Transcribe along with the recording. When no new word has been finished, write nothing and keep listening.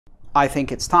I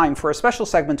think it's time for a special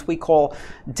segment we call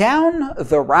Down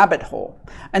the Rabbit Hole.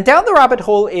 And Down the Rabbit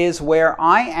Hole is where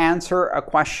I answer a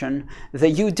question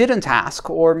that you didn't ask,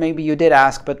 or maybe you did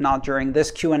ask but not during this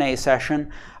Q&A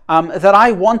session, that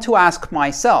I want to ask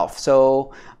myself.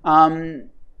 So, and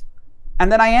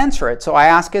then I answer it. So I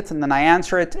ask it and then I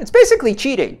answer it. It's basically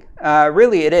cheating.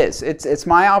 Really it is. It's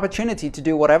my opportunity to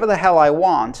do whatever the hell I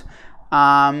want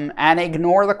and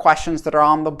ignore the questions that are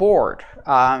on the board.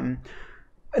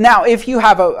 Now, if you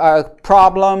have a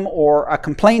problem or a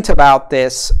complaint about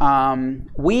this,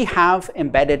 we have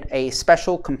embedded a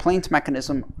special complaint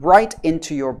mechanism right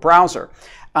into your browser.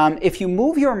 If you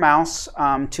move your mouse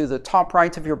to the top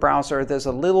right of your browser, there's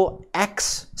a little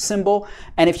X symbol,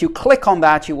 and if you click on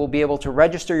that, you will be able to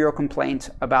register your complaint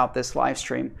about this live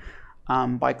stream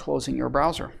by closing your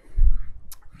browser.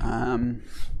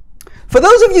 For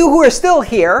those of you who are still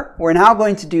here, we're now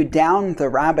going to do Down the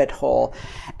Rabbit Hole.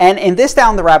 And in this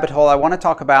Down the Rabbit Hole, I want to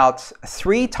talk about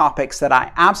 3 topics that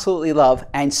I absolutely love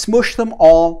and smush them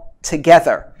all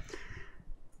together.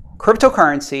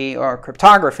 Cryptocurrency or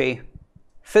cryptography,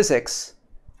 physics,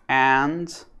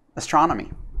 and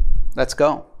astronomy. Let's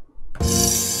go.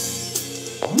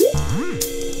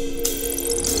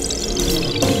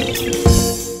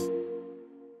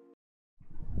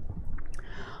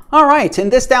 All right, in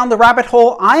this Down the Rabbit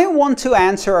Hole, I want to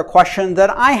answer a question that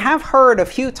I have heard a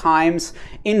few times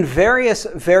in various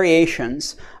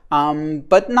variations,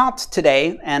 but not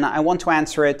today, and I want to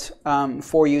answer it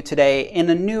for you today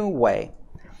in a new way.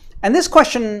 And this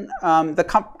question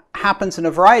that happens in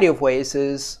a variety of ways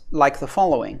is like the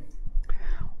following.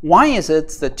 Why is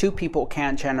it that 2 people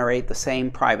can't generate the same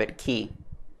private key?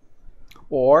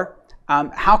 Or,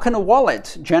 how can a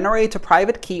wallet generate a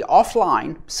private key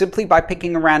offline simply by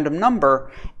picking a random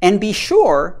number and be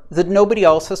sure that nobody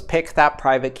else has picked that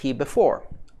private key before?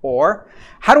 Or,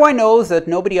 how do I know that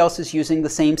nobody else is using the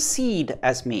same seed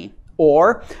as me?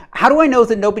 Or, how do I know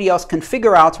that nobody else can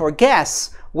figure out or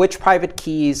guess which private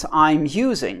keys I'm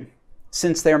using,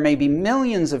 since there may be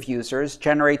millions of users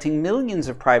generating millions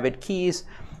of private keys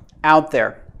out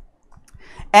there?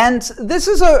 And this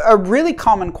is a really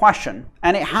common question,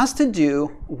 and it has to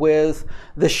do with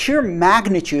the sheer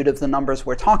magnitude of the numbers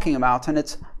we're talking about, and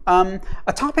it's a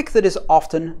topic that is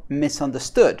often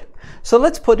misunderstood. So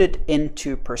let's put it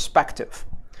into perspective.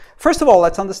 First of all,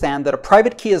 let's understand that a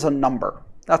private key is a number.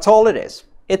 That's all it is.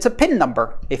 It's a PIN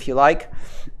number, if you like,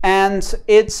 and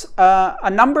it's a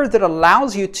number that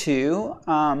allows you to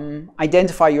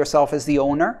identify yourself as the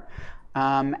owner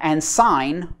and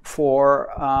sign for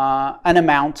an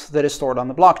amount that is stored on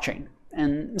the blockchain.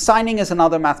 And signing is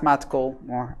another mathematical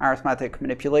or arithmetic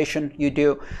manipulation you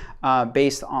do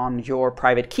based on your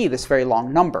private key, this very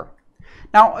long number.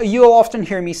 Now, you'll often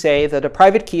hear me say that a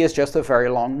private key is just a very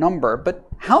long number, but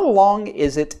how long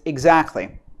is it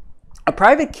exactly? A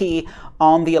private key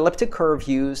on the elliptic curve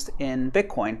used in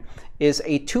Bitcoin is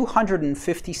a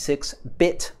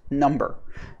 256-bit number.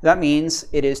 That means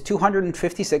it is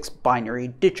 256 binary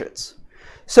digits.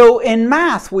 So in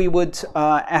math, we would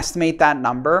estimate that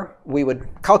number, we would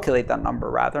calculate that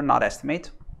number rather, not estimate,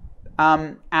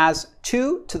 as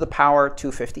 2 to the power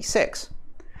 256.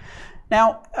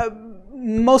 Now,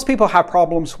 most people have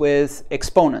problems with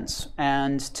exponents,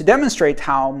 and to demonstrate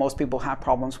how most people have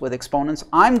problems with exponents,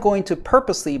 I'm going to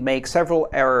purposely make several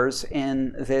errors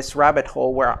in this rabbit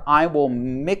hole where I will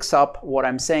mix up what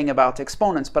I'm saying about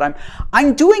exponents, but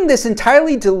I'm doing this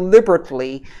entirely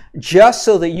deliberately just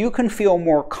so that you can feel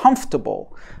more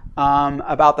comfortable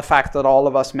about the fact that all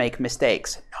of us make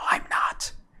mistakes. No, I'm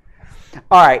not.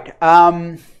 All right,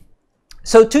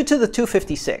 so 2 to the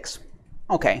 256.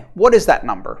 Okay, what is that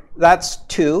number? That's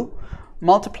 2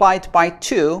 multiplied by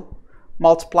 2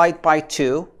 multiplied by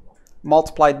 2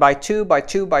 multiplied by 2 by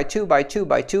 2 by 2 by 2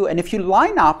 by 2. And if you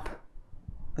line up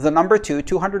the number 2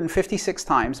 256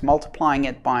 times, multiplying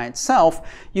it by itself,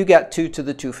 you get 2 to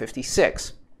the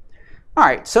 256. All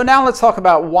right, so now let's talk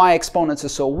about why exponents are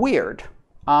so weird.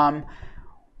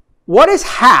 What is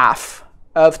half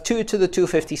of 2 to the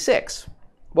 256?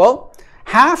 Well,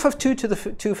 half of 2 to the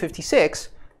 256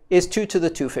 is 2 to the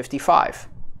 255.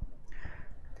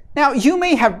 Now, you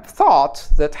may have thought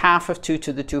that half of 2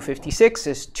 to the 256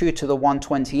 is 2 to the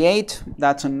 128.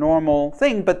 That's a normal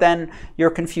thing, but then you're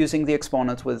confusing the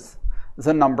exponent with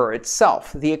the number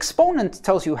itself. The exponent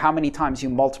tells you how many times you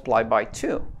multiply by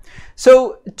 2.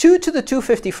 So 2 to the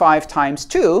 255 times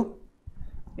 2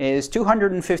 is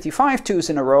 255 2's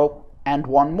in a row and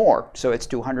one more. So it's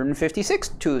 256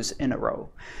 2's in a row.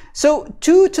 So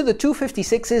 2 to the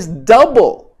 256 is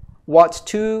double what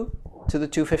 2 to the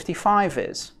 255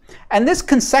 is. And this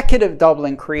consecutive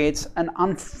doubling creates an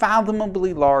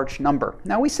unfathomably large number.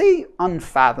 Now we say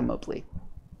unfathomably,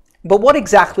 but what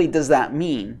exactly does that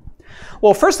mean?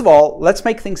 Well, first of all, let's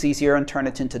make things easier and turn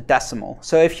it into decimal.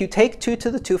 So if you take 2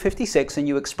 to the 256 and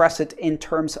you express it in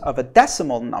terms of a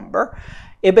decimal number,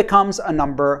 it becomes a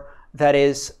number that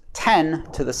is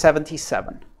 10 to the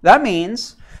 77. That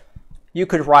means you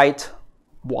could write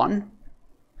 1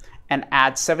 and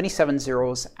add 77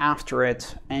 zeros after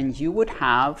it, and you would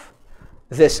have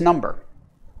this number.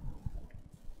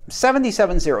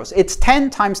 77 zeros. It's 10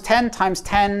 times 10 times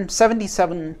 10,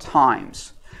 77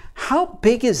 times. How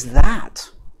big is that?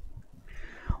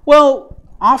 Well,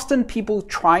 often people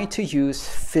try to use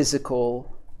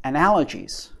physical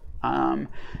analogies.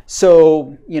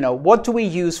 So, what do we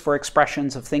use for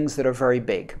expressions of things that are very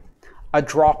big? A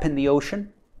drop in the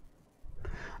ocean?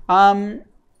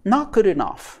 Not good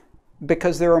enough,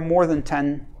 because there are more than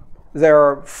 10. There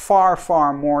are far,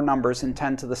 far more numbers in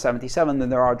 10 to the 77 than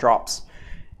there are drops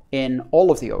in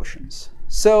all of the oceans.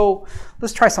 So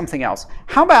let's try something else.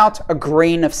 How about a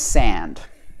grain of sand?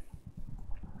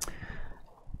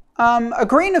 A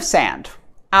grain of sand,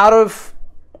 out of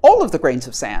all of the grains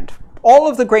of sand, all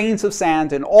of the grains of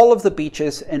sand in all of the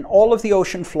beaches, in all of the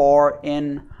ocean floor,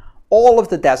 in all of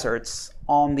the deserts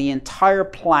on the entire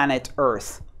planet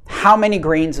Earth, how many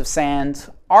grains of sand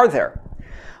are there?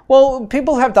 Well,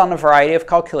 people have done a variety of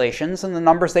calculations, and the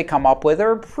numbers they come up with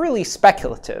are really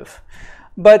speculative.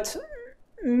 But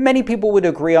many people would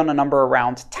agree on a number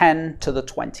around 10 to the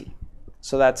 20.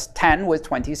 So that's 10 with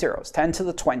 20 zeros, 10 to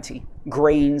the 20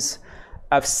 grains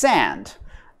of sand.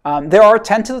 There are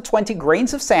 10 to the 20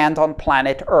 grains of sand on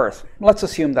planet Earth. Let's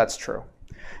assume that's true.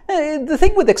 The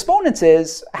thing with exponents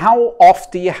is, how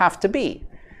off do you have to be?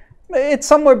 It's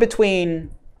somewhere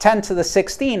between 10 to the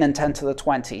 16 and 10 to the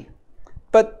 20.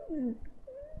 But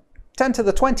 10 to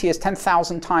the 20 is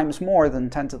 10,000 times more than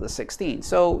 10 to the 16.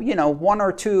 So, 1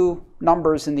 or 2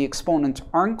 numbers in the exponent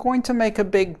aren't going to make a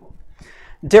big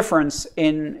difference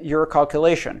in your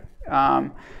calculation.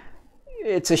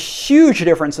 It's a huge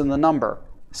difference in the number.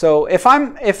 So if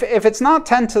it's not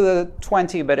 10 to the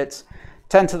 20, but it's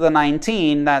 10 to the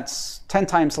 19, that's 10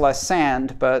 times less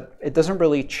sand, but it doesn't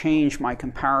really change my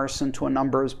comparison to a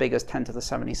number as big as 10 to the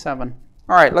 77.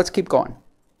 All right, let's keep going.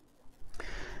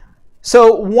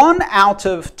 So 1 out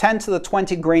of 10 to the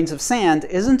 20 grains of sand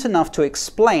isn't enough to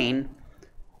explain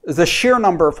the sheer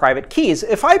number of private keys.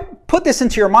 If I put this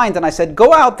into your mind and I said,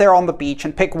 go out there on the beach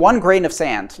and pick 1 grain of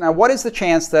sand. Now, what is the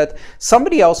chance that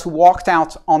somebody else who walked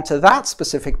out onto that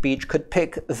specific beach could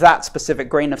pick that specific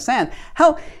grain of sand?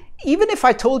 Hell, even if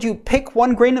I told you pick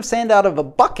 1 grain of sand out of a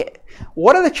bucket,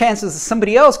 what are the chances that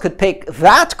somebody else could pick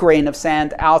that grain of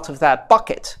sand out of that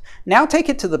bucket? Now take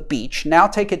it to the beach, now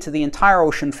take it to the entire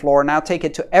ocean floor, now take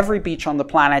it to every beach on the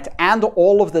planet and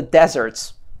all of the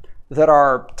deserts that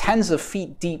are tens of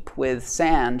feet deep with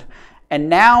sand. And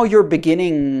now you're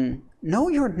beginning, no,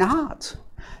 you're not.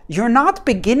 You're not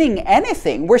beginning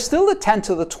anything. We're still at 10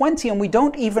 to the 20 and we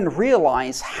don't even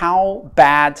realize how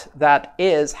bad that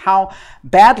is, how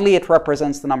badly it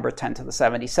represents the number 10 to the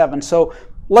 77. So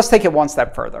let's take it one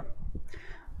step further.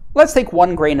 Let's take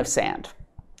 1 grain of sand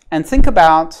and think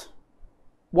about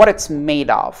what it's made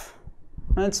of.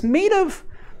 And it's made of,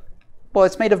 well,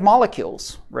 it's made of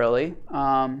molecules, really.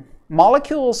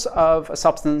 Molecules of a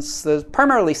substance that's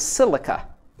primarily silica,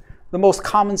 the most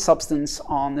common substance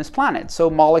on this planet. So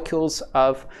molecules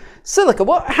of silica.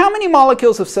 Well, how many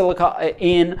molecules of silica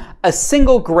in a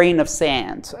single grain of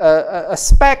sand? A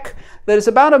speck that is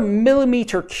about 1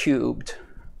 millimeter cubed.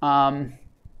 How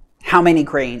many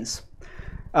grains?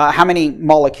 How many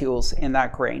molecules in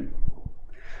that grain?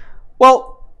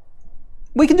 Well,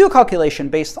 we can do a calculation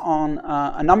based on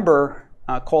a number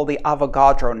called the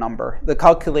Avogadro number that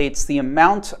calculates the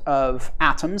amount of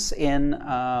atoms in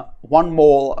 1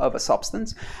 mole of a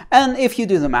substance. And if you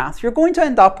do the math, you're going to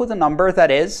end up with a number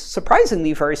that is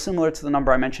surprisingly very similar to the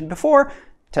number I mentioned before,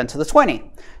 10 to the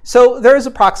 20. So there is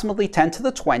approximately 10 to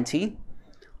the 20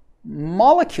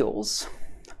 molecules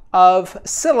of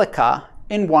silica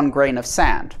in 1 grain of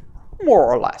sand, more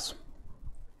or less.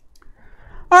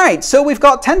 All right, so we've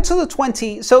got 10 to the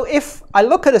 20. So if I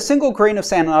look at a single grain of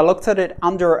sand and I looked at it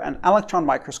under an electron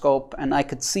microscope and I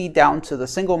could see down to the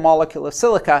single molecule of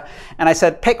silica and I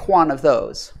said, pick 1 of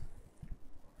those.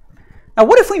 Now,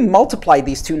 what if we multiply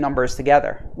these 2 numbers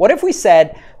together? What if we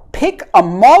said, pick a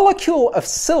molecule of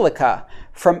silica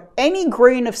from any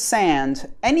grain of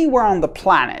sand anywhere on the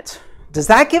planet? Does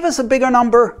that give us a bigger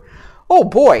number? Oh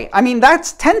boy, I mean,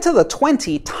 that's 10 to the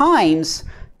 20 times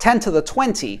 10 to the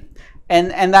 20.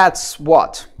 And that's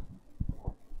what?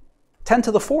 10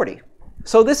 to the 40.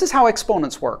 So this is how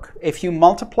exponents work. If you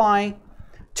multiply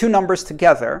two numbers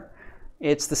together,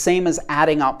 it's the same as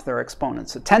adding up their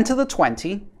exponents. So 10 to the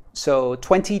 20, so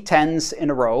 20 tens in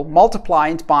a row,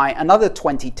 multiplied by another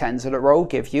 20 tens in a row,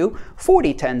 give you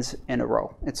 40 tens in a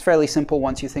row. It's fairly simple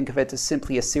once you think of it as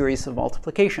simply a series of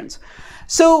multiplications.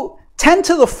 So 10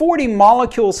 to the 40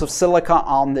 molecules of silica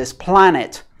on this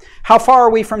planet. How far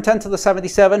are we from 10 to the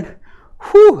 77?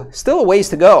 Whew, still a ways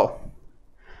to go.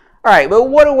 All right, but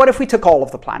what if we took all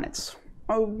of the planets?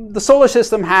 The solar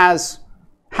system has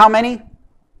how many?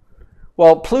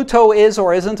 Well, Pluto is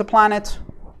or isn't a planet.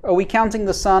 Are we counting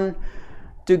the sun?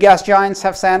 Do gas giants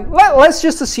have sand? Let's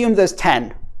just assume there's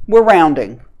 10. We're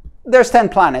rounding. There's 10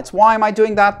 planets. Why am I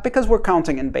doing that? Because we're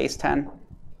counting in base 10.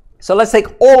 So let's take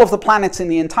all of the planets in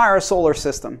the entire solar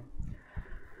system.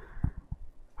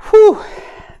 Whew.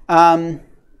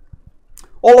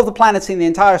 All of the planets in the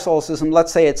entire solar system,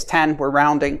 let's say it's 10, we're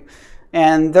rounding,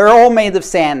 and they're all made of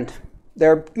sand.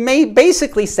 They're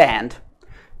basically sand,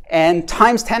 and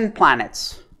times 10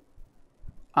 planets.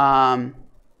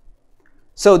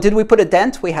 So did we put a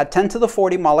dent? We had 10 to the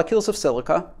 40 molecules of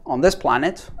silica on this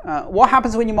planet. What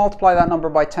happens when you multiply that number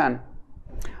by 10?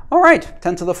 All right,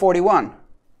 10 to the 41.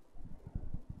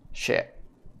 Shit.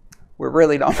 We're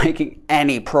really not making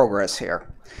any progress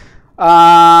here.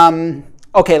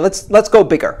 Okay, let's go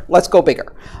bigger. Let's go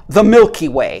bigger. The Milky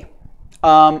Way.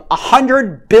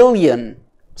 100 billion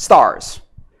stars.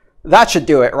 That should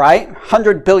do it, right?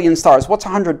 100 billion stars. What's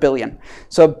 100 billion?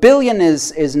 So a billion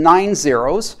is 9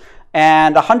 zeros,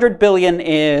 and 100 billion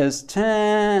is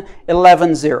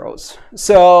 11 zeros.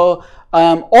 So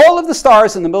all of the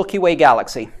stars in the Milky Way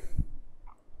galaxy,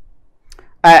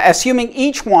 assuming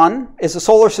each one is a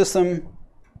solar system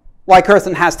like Earth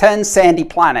and has 10 sandy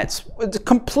planets. It's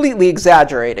completely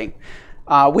exaggerating.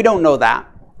 We don't know that.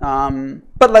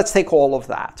 But let's take all of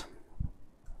that.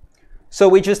 So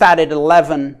we just added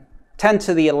 10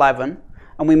 to the 11,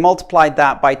 and we multiplied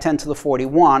that by 10 to the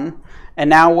 41, and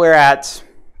now we're at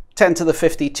 10 to the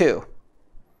 52.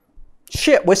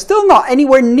 Shit, we're still not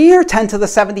anywhere near 10 to the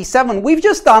 77. We've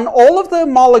just done all of the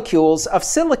molecules of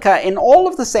silica in all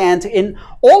of the sand, in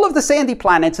all of the sandy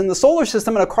planets in the solar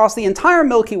system and across the entire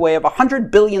Milky Way of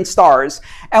 100 billion stars,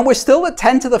 and we're still at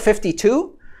 10 to the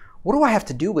 52? What do I have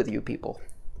to do with you people?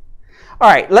 All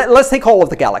right, let's take all of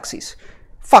the galaxies.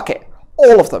 Fuck it,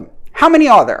 all of them. How many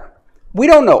are there? We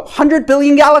don't know. 100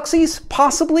 billion galaxies?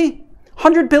 Possibly?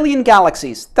 100 billion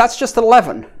galaxies. That's just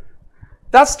 11.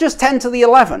 That's just 10 to the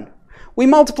 11. We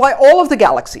multiply all of the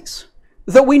galaxies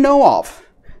that we know of,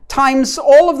 times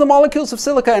all of the molecules of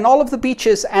silica and all of the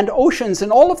beaches and oceans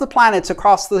and all of the planets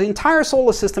across the entire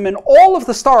solar system and all of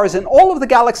the stars and all of the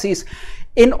galaxies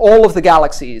in all of the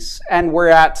galaxies. And we're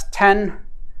at 10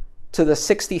 to the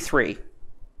 63.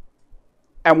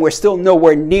 And we're still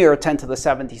nowhere near 10 to the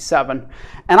 77.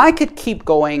 And I could keep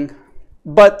going,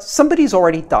 but somebody's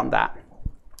already done that.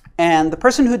 And the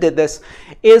person who did this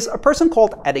is a person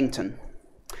called Eddington.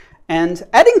 And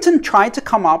Eddington tried to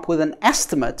come up with an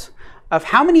estimate of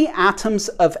how many atoms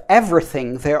of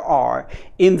everything there are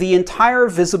in the entire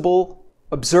visible,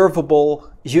 observable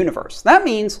universe. That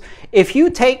means if you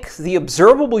take the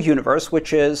observable universe,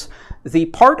 which is the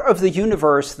part of the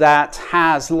universe that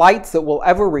has light that will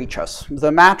ever reach us,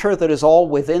 the matter that is all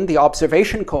within the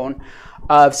observation cone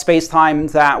of space-time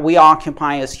that we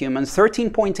occupy as humans,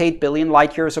 13.8 billion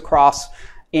light years across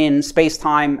in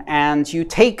space-time, and you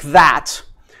take that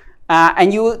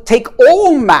and you take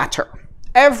all matter,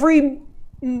 every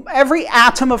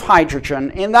atom of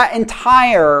hydrogen in that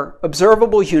entire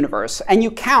observable universe, and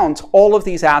you count all of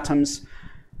these atoms,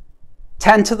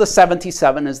 10 to the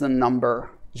 77 is the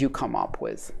number you come up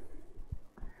with.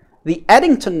 The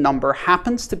Eddington number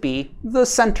happens to be the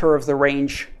center of the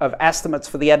range of estimates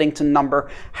for the Eddington number,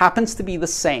 happens to be the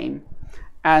same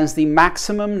as the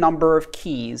maximum number of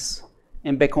keys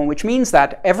in Bitcoin, which means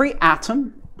that every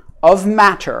atom of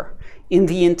matter in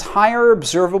the entire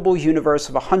observable universe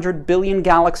of 100 billion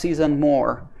galaxies and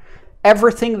more,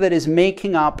 everything that is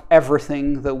making up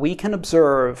everything that we can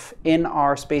observe in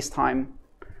our space-time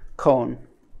cone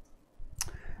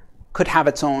could have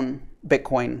its own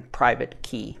Bitcoin private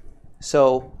key.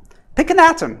 So pick an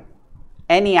atom,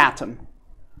 any atom,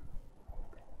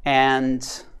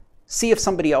 and see if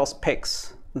somebody else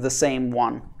picks the same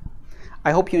one.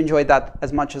 I hope you enjoyed that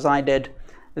as much as I did.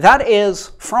 That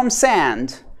is from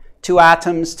sand to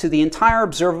atoms to the entire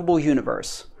observable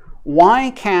universe.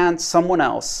 Why can't someone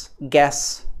else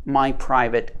guess my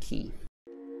private key?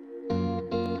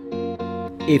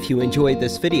 If you enjoyed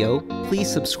this video,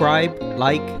 please subscribe,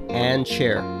 like, and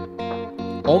share.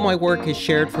 All my work is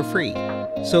shared for free,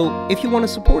 so if you want to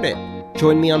support it,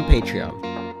 join me on Patreon.